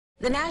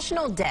The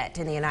national debt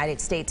in the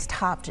United States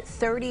topped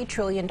 $30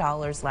 trillion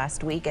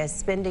last week as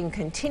spending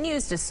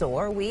continues to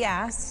soar. We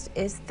asked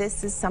if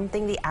this is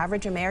something the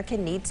average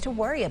American needs to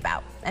worry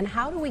about. And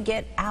how do we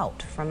get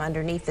out from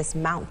underneath this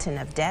mountain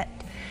of debt?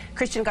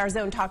 Christian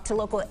Garzone talked to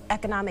local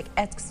economic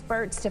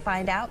experts to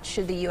find out,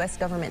 should the U.S.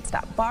 government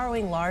stop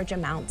borrowing large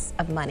amounts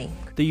of money?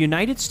 The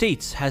United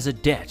States has a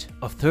debt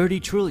of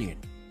 $30 trillion.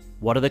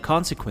 What are the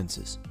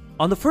consequences?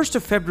 On the 1st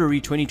of February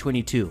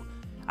 2022,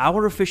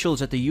 our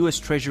officials at the U.S.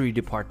 Treasury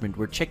Department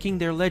were checking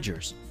their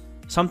ledgers.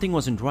 Something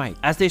wasn't right.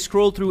 As they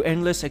scrolled through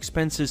endless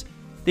expenses,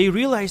 they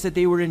realized that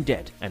they were in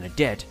debt, and a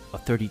debt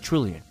of $30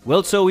 trillion.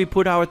 Well, so we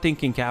put our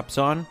thinking caps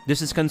on.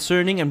 This is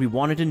concerning, and we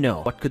wanted to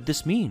know, what could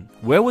this mean?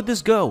 Where would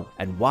this go?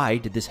 And why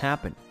did this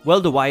happen?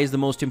 Well, the why is the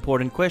most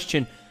important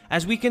question,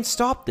 as we can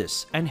stop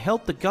this and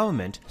help the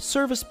government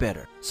serve us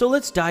better. So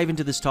let's dive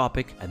into this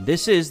topic, and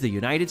this is the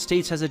United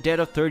States has a debt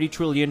of $30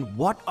 trillion.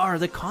 What are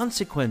the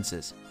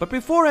consequences? But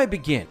before I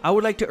begin, I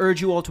would like to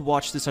urge you all to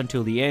watch this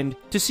until the end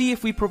to see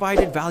if we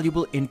provided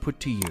valuable input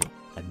to you,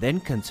 and then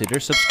consider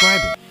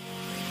subscribing.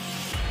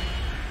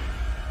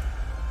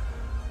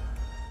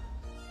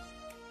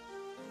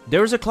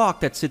 There is a clock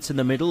that sits in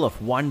the middle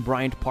of One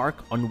Bryant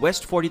Park on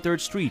West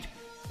 43rd Street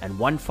and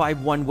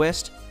 151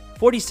 West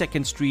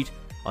 42nd Street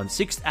on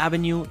 6th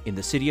Avenue in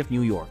the city of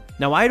New York.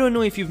 Now, I don't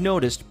know if you've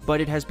noticed, but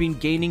it has been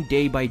gaining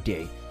day by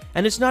day,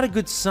 and it's not a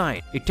good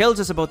sign. It tells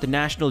us about the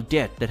national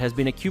debt that has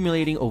been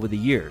accumulating over the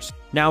years.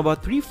 Now,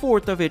 about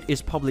 3/4 of it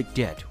is public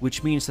debt,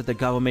 which means that the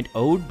government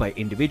owed by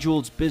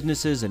individuals,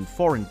 businesses, and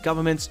foreign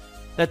governments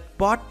that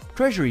bought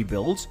treasury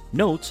bills,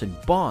 notes, and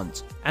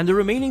bonds, and the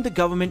remaining the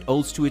government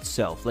owes to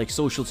itself, like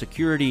Social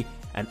Security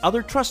and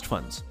other trust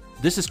funds.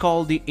 This is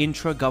called the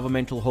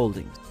intra-governmental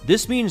holdings.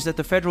 This means that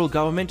the federal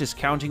government is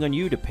counting on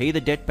you to pay the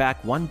debt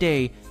back one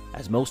day,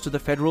 as most of the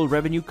federal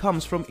revenue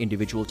comes from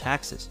individual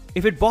taxes.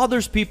 If it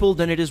bothers people,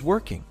 then it is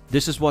working.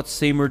 This is what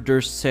Seymour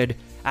Durst said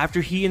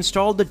after he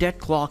installed the debt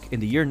clock in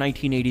the year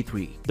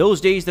 1983. Those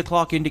days, the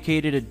clock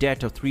indicated a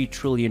debt of $3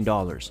 trillion.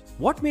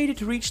 What made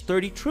it reach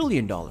 $30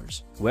 trillion?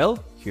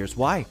 Well, here's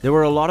why. There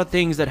were a lot of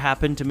things that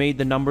happened to make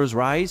the numbers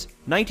rise.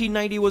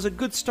 1990 was a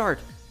good start,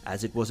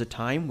 as it was a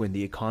time when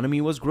the economy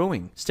was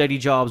growing, steady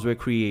jobs were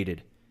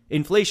created,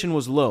 inflation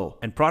was low,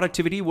 and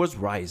productivity was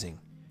rising.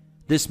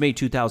 This made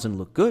 2000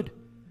 look good.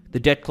 The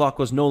debt clock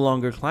was no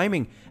longer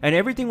climbing, and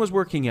everything was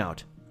working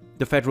out.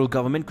 The federal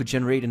government could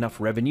generate enough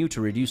revenue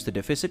to reduce the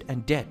deficit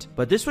and debt.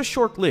 But this was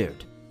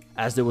short-lived,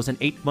 as there was an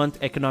 8-month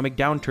economic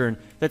downturn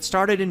that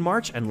started in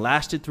March and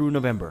lasted through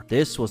November.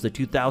 This was the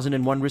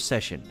 2001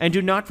 recession. And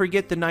do not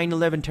forget the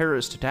 9/11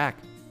 terrorist attack.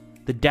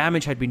 The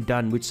damage had been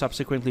done, which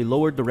subsequently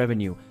lowered the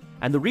revenue,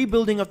 and the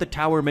rebuilding of the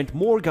tower meant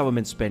more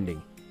government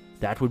spending.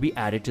 That would be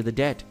added to the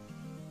debt.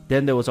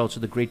 Then there was also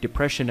the Great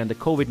Depression and the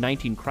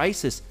COVID-19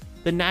 crisis.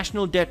 The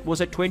national debt was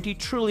at $20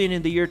 trillion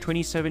in the year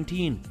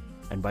 2017,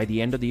 and by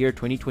the end of the year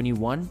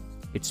 2021,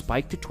 it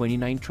spiked to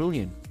 $29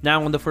 trillion.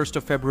 Now, on the 1st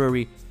of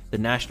February, the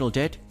national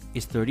debt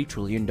is $30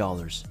 trillion.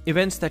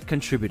 Events that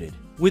contributed.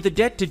 With a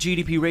debt to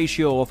GDP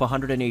ratio of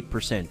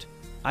 108%,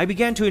 I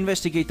began to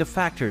investigate the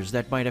factors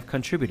that might have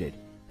contributed.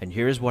 And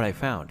here's what I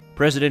found.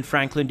 President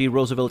Franklin D.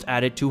 Roosevelt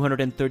added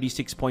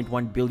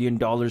 $236.1 billion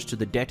to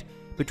the debt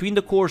between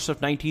the course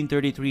of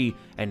 1933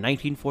 and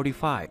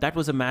 1945. That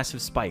was a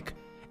massive spike,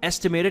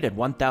 estimated at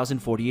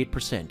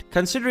 1,048%.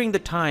 Considering the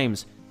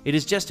times, it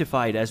is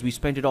justified, as we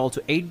spent it all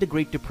to aid the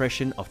Great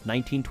Depression of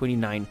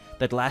 1929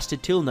 that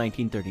lasted till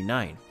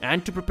 1939,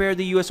 and to prepare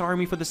the U.S.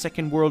 Army for the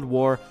Second World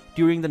War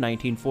during the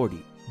 1940s.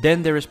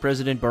 Then there is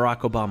President Barack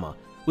Obama,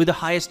 with the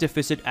highest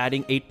deficit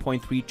adding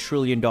 $8.3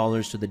 trillion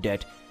to the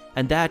debt,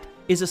 and that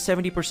is a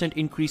 70%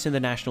 increase in the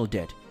national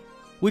debt,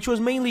 which was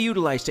mainly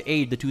utilized to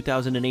aid the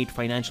 2008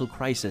 financial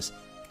crisis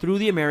through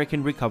the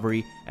American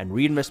Recovery and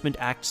Reinvestment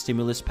Act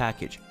stimulus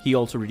package. He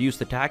also reduced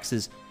the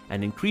taxes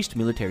and increased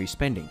military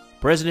spending.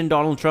 President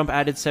Donald Trump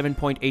added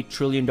 $7.8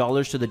 trillion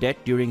to the debt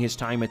during his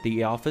time at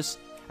the office,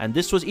 and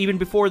this was even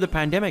before the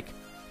pandemic.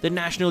 The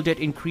national debt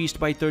increased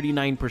by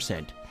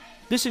 39%.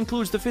 This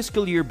includes the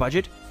fiscal year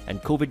budget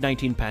and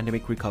COVID-19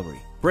 pandemic recovery.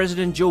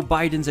 President Joe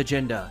Biden's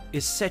agenda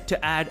is set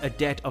to add a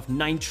debt of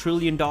 $9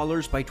 trillion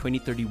by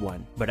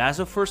 2031. But as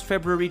of 1st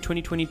February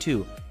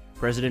 2022,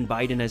 President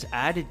Biden has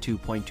added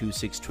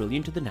 $2.26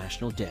 trillion to the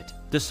national debt.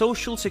 The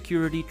Social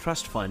Security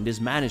Trust Fund is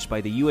managed by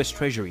the U.S.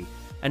 Treasury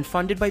and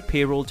funded by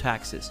payroll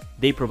taxes.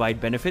 They provide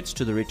benefits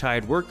to the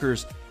retired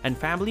workers and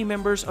family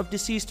members of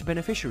deceased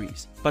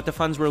beneficiaries. But the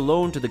funds were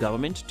loaned to the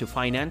government to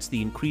finance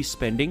the increased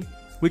spending,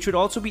 which would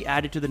also be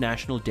added to the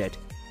national debt,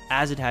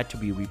 as it had to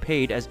be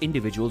repaid as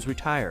individuals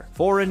retire.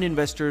 Foreign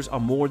investors are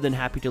more than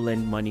happy to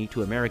lend money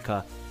to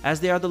America,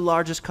 as they are the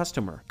largest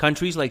customer.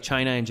 Countries like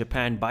China and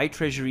Japan buy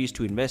treasuries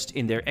to invest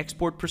in their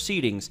export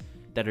proceedings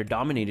that are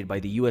dominated by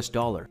the US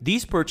dollar.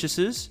 These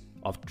purchases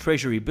of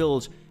treasury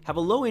bills have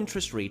a low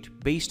interest rate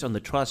based on the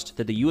trust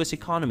that the US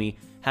economy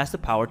has the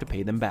power to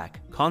pay them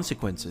back.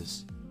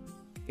 Consequences.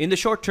 In the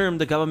short term,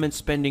 the government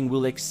spending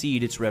will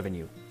exceed its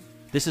revenue.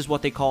 This is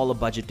what they call a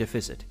budget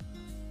deficit.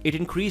 It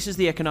increases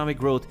the economic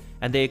growth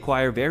and they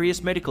acquire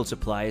various medical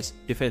supplies,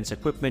 defense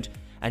equipment,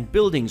 and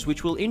buildings,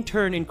 which will in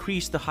turn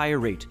increase the higher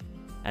rate.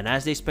 And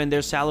as they spend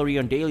their salary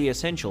on daily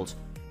essentials,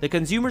 the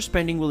consumer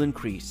spending will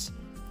increase,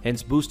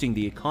 hence boosting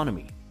the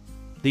economy.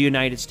 The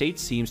United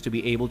States seems to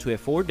be able to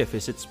afford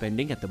deficit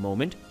spending at the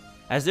moment,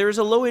 as there is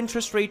a low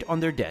interest rate on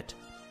their debt.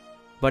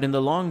 But in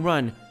the long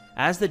run,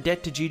 as the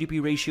debt to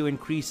GDP ratio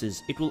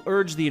increases, it will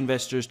urge the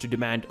investors to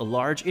demand a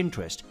large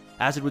interest,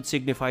 as it would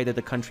signify that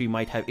the country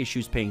might have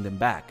issues paying them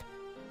back.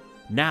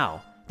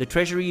 Now, the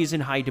Treasury is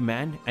in high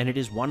demand, and it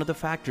is one of the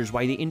factors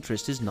why the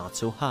interest is not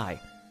so high.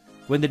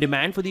 When the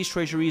demand for these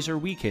treasuries are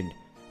weakened,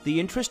 the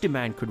interest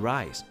demand could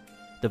rise.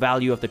 The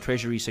value of the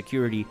Treasury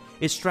security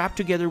is strapped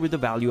together with the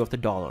value of the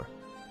dollar.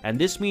 And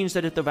this means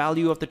that if the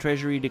value of the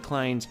Treasury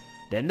declines,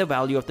 then the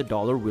value of the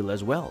dollar will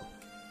as well.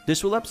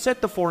 This will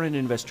upset the foreign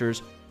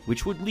investors,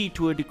 which would lead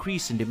to a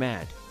decrease in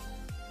demand.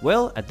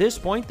 Well, at this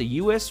point, the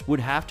US would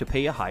have to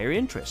pay a higher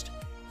interest.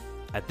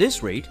 At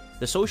this rate,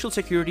 the Social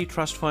Security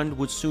Trust Fund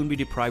would soon be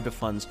deprived of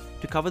funds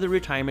to cover the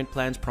retirement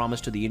plans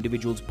promised to the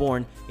individuals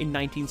born in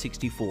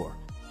 1964.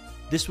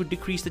 This would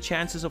decrease the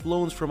chances of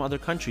loans from other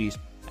countries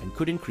and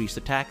could increase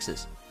the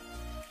taxes.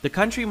 The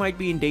country might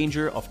be in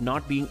danger of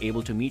not being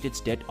able to meet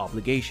its debt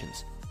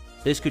obligations.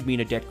 This could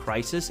mean a debt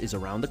crisis is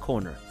around the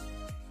corner.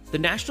 The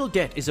national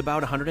debt is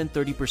about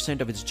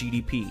 130% of its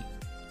GDP.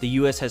 The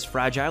US has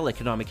fragile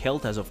economic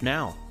health as of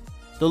now.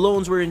 The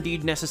loans were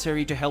indeed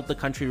necessary to help the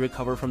country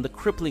recover from the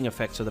crippling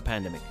effects of the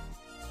pandemic.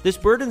 This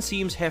burden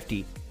seems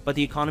hefty, but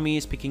the economy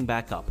is picking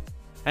back up,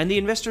 and the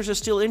investors are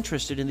still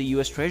interested in the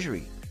US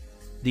Treasury.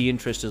 The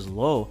interest is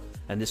low,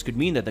 and this could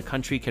mean that the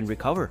country can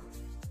recover.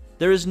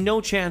 There is no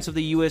chance of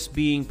the US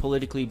being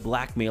politically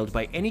blackmailed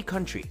by any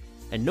country,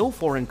 and no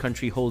foreign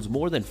country holds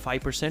more than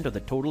 5% of the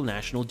total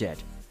national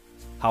debt.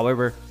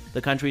 However,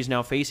 the country is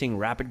now facing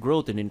rapid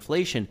growth in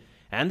inflation,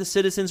 and the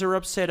citizens are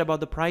upset about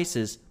the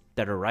prices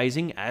that are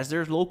rising as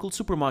their local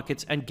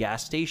supermarkets and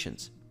gas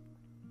stations.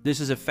 This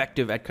is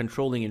effective at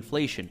controlling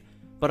inflation,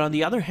 but on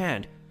the other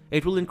hand,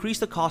 it will increase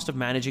the cost of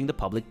managing the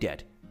public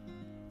debt.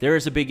 There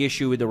is a big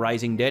issue with the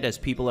rising debt, as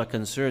people are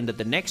concerned that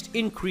the next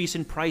increase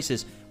in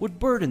prices would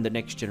burden the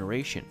next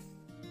generation.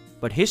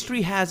 But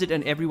history has it,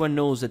 and everyone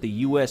knows that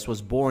the US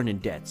was born in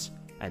debts,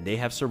 and they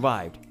have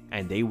survived,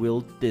 and they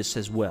will this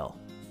as well.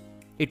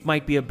 It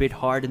might be a bit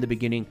hard in the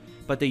beginning,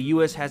 but the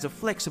US has a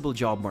flexible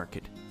job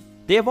market.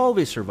 They have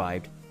always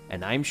survived,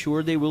 and I'm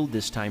sure they will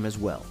this time as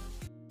well.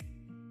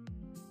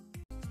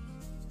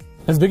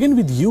 Let's begin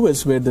with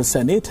US, where the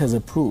Senate has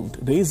approved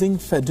raising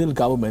federal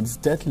government's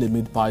debt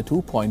limit by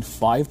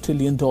 $2.5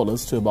 trillion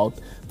to about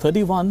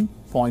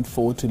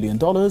 $31.4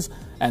 trillion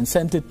and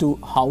sent it to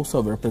House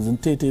of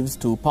Representatives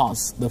to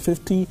pass. The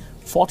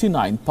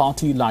 50-49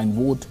 party line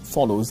vote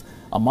follows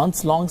a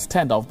months-long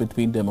standoff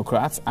between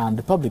Democrats and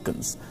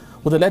Republicans,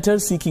 with a letter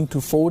seeking to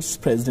force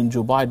President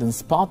Joe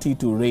Biden's party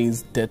to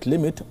raise debt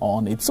limit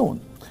on its own.